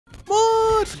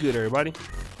What's good, everybody?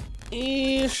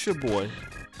 It's your boy,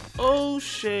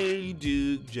 O'Shea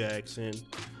Duke Jackson,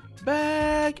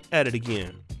 back at it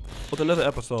again with another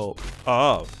episode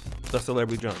of The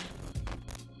Celebrity Jump.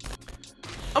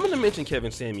 I'm going to mention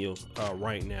Kevin Samuels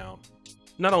right now,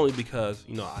 not only because,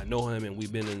 I know him and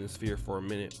we've been in the sphere for a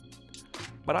minute,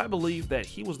 but I believe that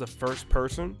he was the first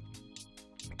person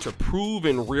to prove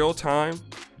in real time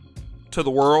to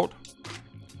the world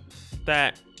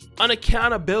that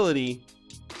unaccountability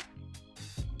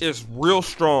is real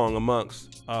strong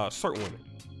amongst certain women.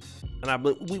 And I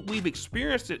believe we've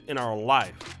experienced it in our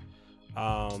life,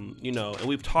 and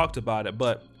we've talked about it,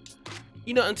 but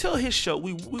until his show,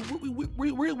 we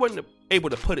really weren't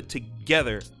able to put it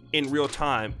together in real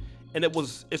time, and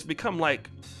it's become like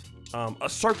a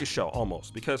circus show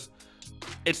almost, because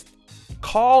it's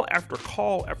call after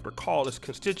call after call is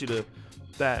constitutive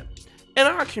that in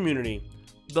our community,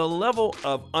 the level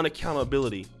of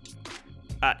unaccountability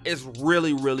is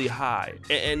really, really high.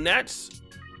 And that's,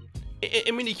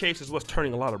 in many cases, what's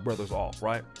turning a lot of brothers off,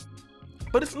 right?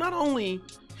 But it's not only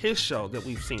his show that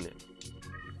we've seen it.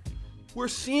 We're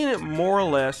seeing it more or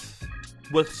less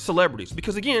with celebrities.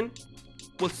 Because again,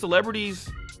 with celebrities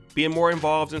being more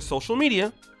involved in social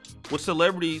media, with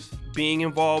celebrities being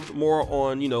involved more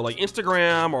on, like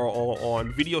Instagram or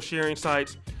on video sharing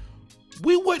sites,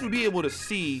 we wouldn't be able to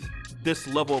see this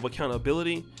level of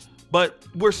accountability, but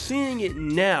we're seeing it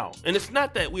now. And it's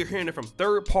not that we're hearing it from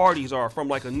third parties or from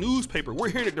like a newspaper. We're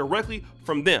hearing it directly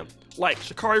from them. Like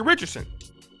Sha'Carri Richardson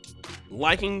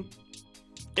liking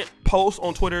posts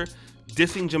on Twitter,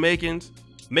 dissing Jamaicans,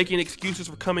 making excuses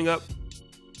for coming up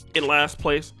in last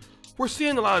place. We're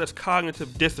seeing a lot of this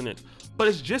cognitive dissonance, but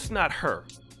it's just not her.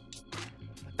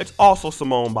 It's also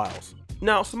Simone Biles.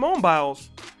 Now, Simone Biles,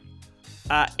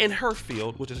 in her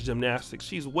field, which is gymnastics,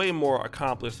 she's way more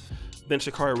accomplished than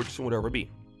Sha'Carri Richardson would ever be.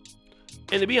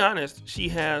 And to be honest, she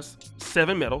has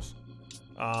 7 medals.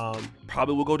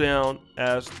 Probably will go down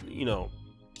as,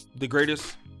 the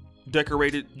greatest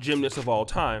decorated gymnast of all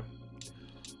time.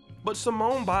 But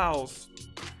Simone Biles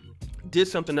did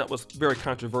something that was very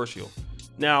controversial.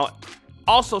 Now,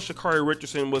 also Sha'Carri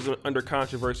Richardson was under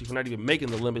controversy for not even making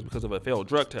the Olympics because of a failed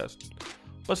drug test.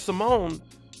 But Simone,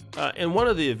 in one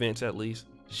of the events at least,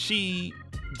 she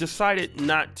decided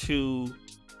not to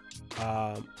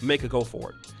make a go for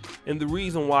it. And the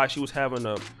reason why, she was having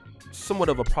somewhat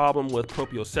of a problem with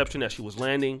proprioception as she was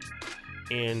landing.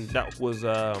 And that was,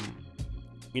 could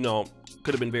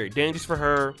have been very dangerous for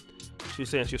her. She was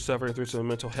saying she was suffering through some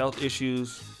mental health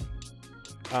issues.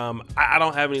 I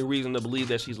don't have any reason to believe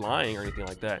that she's lying or anything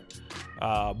like that.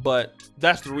 But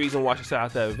that's the reason why she sat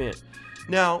out that event.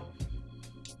 Now,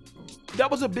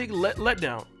 that was a big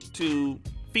letdown to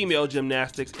female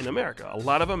gymnastics in America. A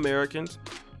lot of Americans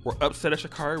were upset at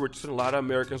Sha'Carri Richardson. A lot of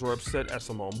Americans were upset at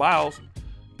Simone Biles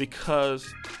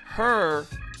because her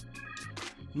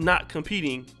not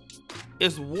competing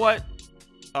is what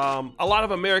a lot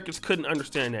of Americans couldn't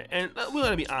understand that. And we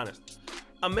gotta be honest,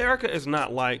 America is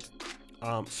not like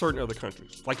certain other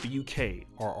countries, like the UK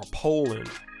or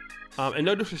Poland. And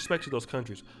no disrespect to those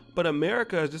countries, but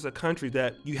America is just a country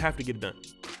that you have to get it done.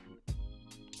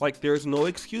 Like, there's no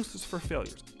excuses for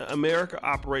failures. America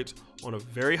operates on a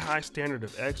very high standard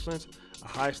of excellence, a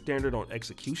high standard on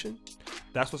execution.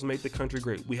 That's what's made the country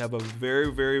great. We have a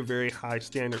very, very, very high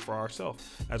standard for ourselves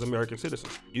as American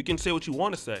citizens. You can say what you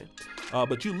want to say,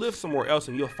 but you live somewhere else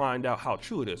and you'll find out how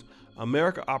true it is.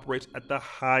 America operates at the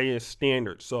highest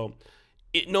standard. So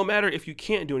no matter if you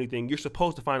can't do anything, you're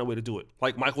supposed to find a way to do it.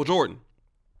 Like Michael Jordan,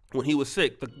 when he was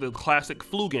sick, the classic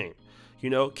flu game.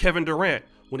 Kevin Durant,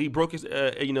 when he broke his,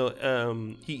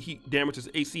 he damaged his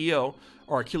ACL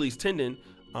or Achilles tendon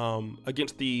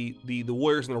against the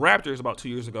Warriors and the Raptors about 2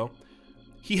 years ago.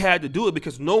 He had to do it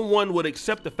because no one would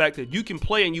accept the fact that you can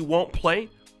play and you won't play.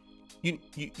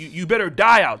 You better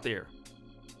die out there.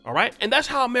 All right? And that's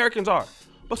how Americans are.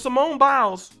 But Simone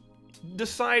Biles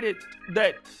decided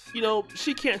that,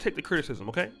 she can't take the criticism,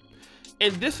 okay?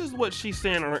 And this is what she's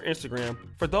saying on her Instagram.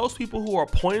 For those people who are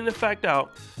pointing the fact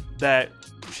out that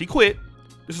she quit,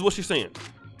 this is what she's saying.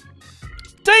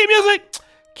 Day music!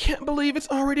 Can't believe it's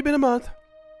already been a month.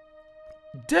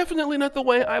 Definitely not the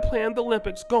way I planned the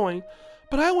Olympics going,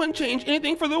 but I wouldn't change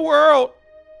anything for the world.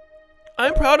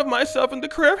 I'm proud of myself and the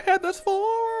career I've had thus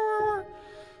far.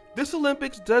 This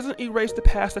Olympics doesn't erase the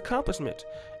past accomplishments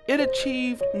it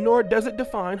achieved, nor does it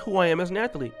define who I am as an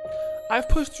athlete. I've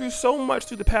pushed through so much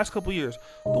through the past couple years.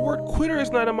 The word quitter is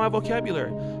not in my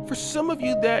vocabulary. For some of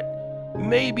you, that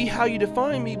may be how you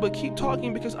define me, but keep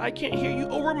talking because I can't hear you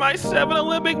over my 7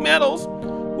 Olympic medals.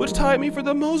 which tied me for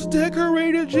the most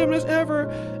decorated gymnast ever,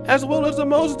 as well as the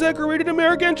most decorated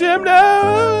American gymnast.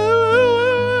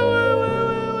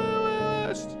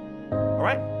 All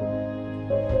right.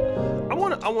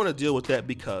 I want to deal with that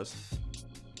because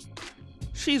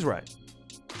she's right.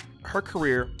 Her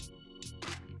career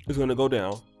is going to go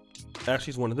down as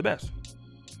she's one of the best.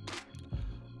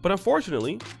 But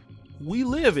unfortunately, we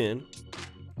live in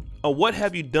a what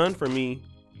have you done for me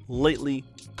lately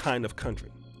kind of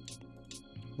country.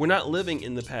 We're not living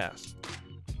in the past.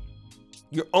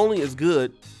 You're only as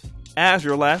good as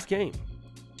your last game.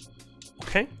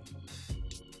 Okay?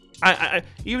 I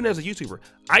even as a YouTuber,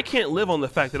 I can't live on the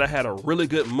fact that I had a really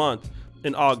good month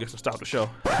in August and stop the show.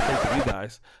 Thank you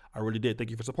guys. I really did.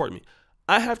 Thank you for supporting me.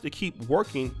 I have to keep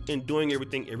working and doing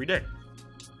everything every day.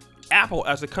 Apple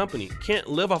as a company can't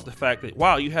live off the fact that,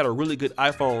 wow, you had a really good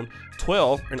iPhone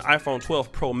 12, an iPhone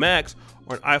 12 Pro Max,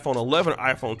 or an iPhone 11 or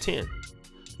iPhone 10.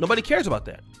 Nobody cares about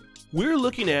that. We're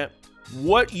looking at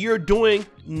what you're doing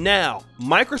now.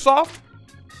 Microsoft,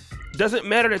 doesn't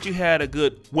matter that you had a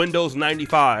good Windows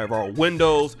 95 or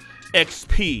Windows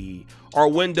XP or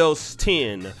Windows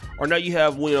 10, or now you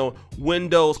have,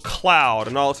 Windows Cloud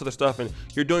and all this other stuff, and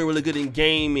you're doing really good in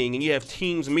gaming and you have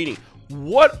Teams meeting.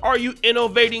 What are you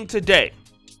innovating today?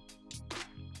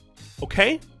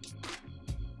 Okay?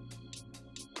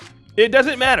 It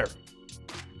doesn't matter.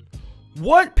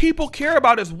 What people care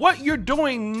about is what you're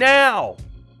doing now.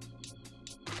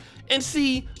 And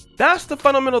see, that's the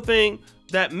fundamental thing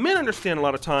that men understand a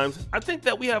lot of times. I think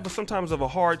that we have sometimes of a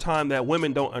hard time that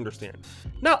women don't understand.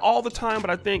 Not all the time, but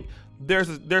I think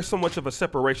there's so much of a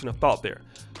separation of thought there.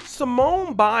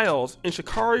 Simone Biles and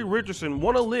Sha'Carri Richardson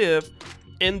want to live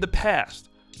in the past,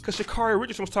 because Sha'Carri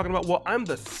Richardson was talking about, well, I'm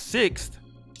the 6th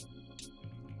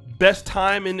best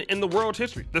time in the world's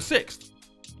history, the 6th.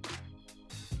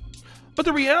 But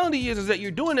the reality is that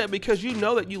you're doing that because you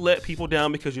know that you let people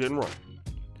down because you didn't run.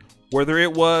 Whether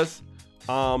it was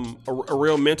a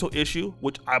real mental issue,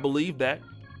 which I believe that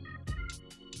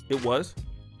it was.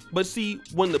 But see,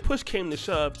 when the push came to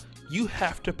shove, you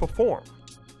have to perform.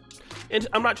 And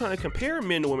I'm not trying to compare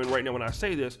men to women right now when I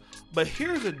say this, but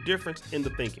here's a difference in the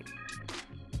thinking.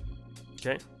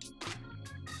 Okay?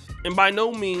 And by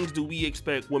no means do we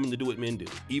expect women to do what men do,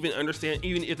 even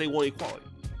if they want equality.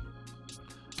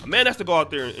 A man has to go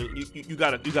out there and you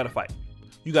gotta fight.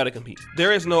 You gotta compete.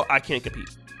 There is no I can't compete.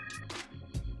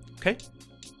 Okay?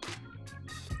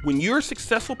 When you're a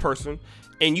successful person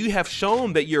and you have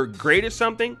shown that you're great at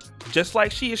something, just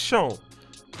like she has shown,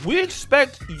 we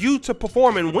expect you to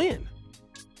perform and win,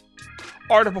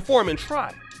 or to perform and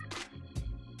try,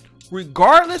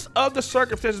 regardless of the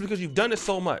circumstances, because you've done it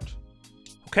so much.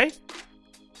 Okay?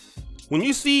 When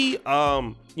you see,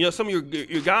 some of your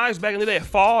guys back in the day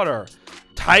fought, or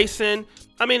Tyson.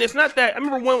 I mean, it's not that. I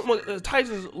remember when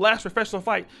Tyson's last professional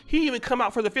fight, he even come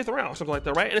out for the 5th round or something like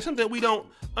that, right? And it's something that we don't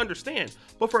understand.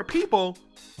 But for people,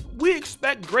 we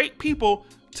expect great people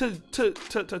to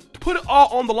put it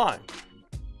all on the line.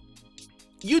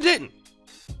 You didn't.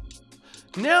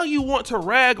 Now you want to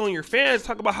rag on your fans,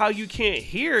 talk about how you can't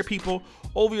hear people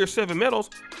over your 7 medals.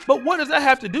 But what does that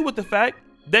have to do with the fact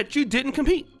that you didn't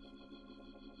compete?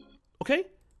 Okay?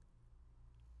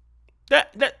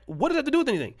 What does that have to do with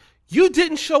anything? You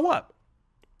didn't show up.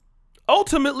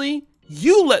 Ultimately,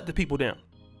 you let the people down.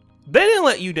 They didn't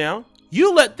let you down.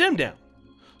 You let them down.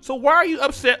 So why are you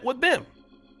upset with them?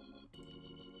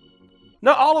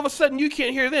 Now all of a sudden you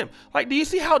can't hear them. Like, do you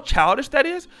see how childish that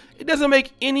is? It doesn't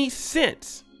make any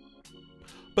sense.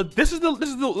 But this is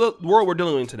the world we're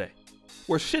dealing in today,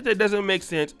 where shit that doesn't make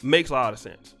sense makes a lot of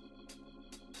sense.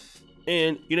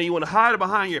 And you want to hide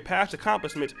behind your past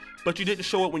accomplishments, but you didn't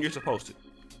show it when you're supposed to.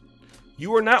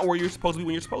 You are not where you're supposed to be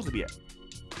when you're supposed to be at.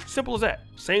 Simple as that.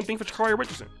 Same thing for Sha'Carri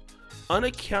Richardson.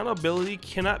 Unaccountability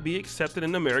cannot be accepted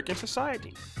in American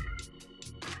society.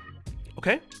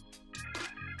 Okay?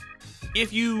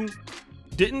 If you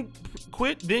didn't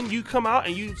quit, then you come out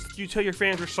and you tell your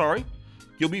fans you're sorry.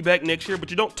 You'll be back next year, but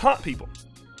you don't taunt people.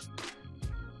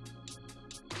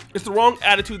 It's the wrong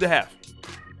attitude to have.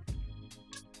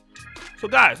 So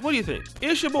guys, what do you think?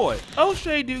 It's your boy,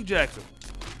 O'Shea Duke Jackson,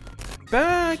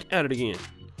 back at it again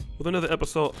with another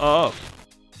episode of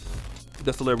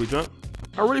The Celebrity Junk.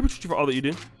 I really appreciate you for all that you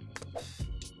do.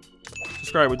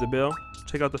 Subscribe with the bell.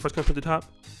 Check out the first comment at the top.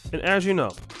 And as you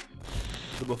know,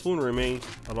 the buffoonery remains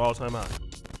at all-time high.